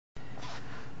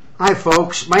Hi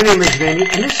folks, my name is Vinny,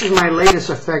 and this is my latest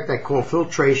effect I call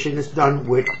filtration. It's done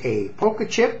with a poker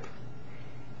chip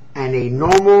and a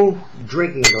normal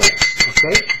drinking glass,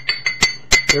 okay?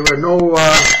 There are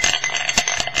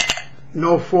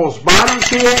no false bottoms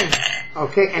here,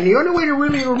 okay? And the only way to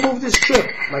really remove this chip,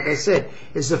 like I said,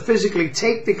 is to physically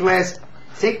take the glass,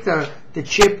 take the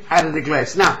chip out of the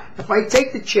glass. Now, if I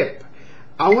take the chip,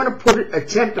 I want to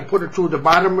attempt to put it through the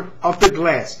bottom of the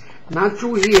glass. Not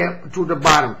through here, but through the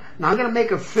bottom. Now I'm going to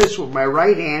make a fist with my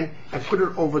right hand and put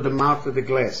it over the mouth of the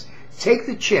glass. Take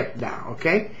the chip now,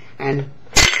 okay? And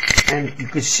you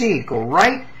can see it go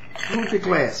right through the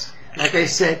glass. Like I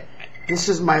said, this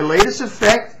is my latest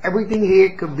effect. Everything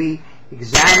here could be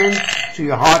examined to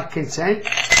your heart's content.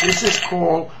 This is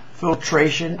called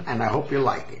filtration, and I hope you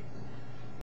like it.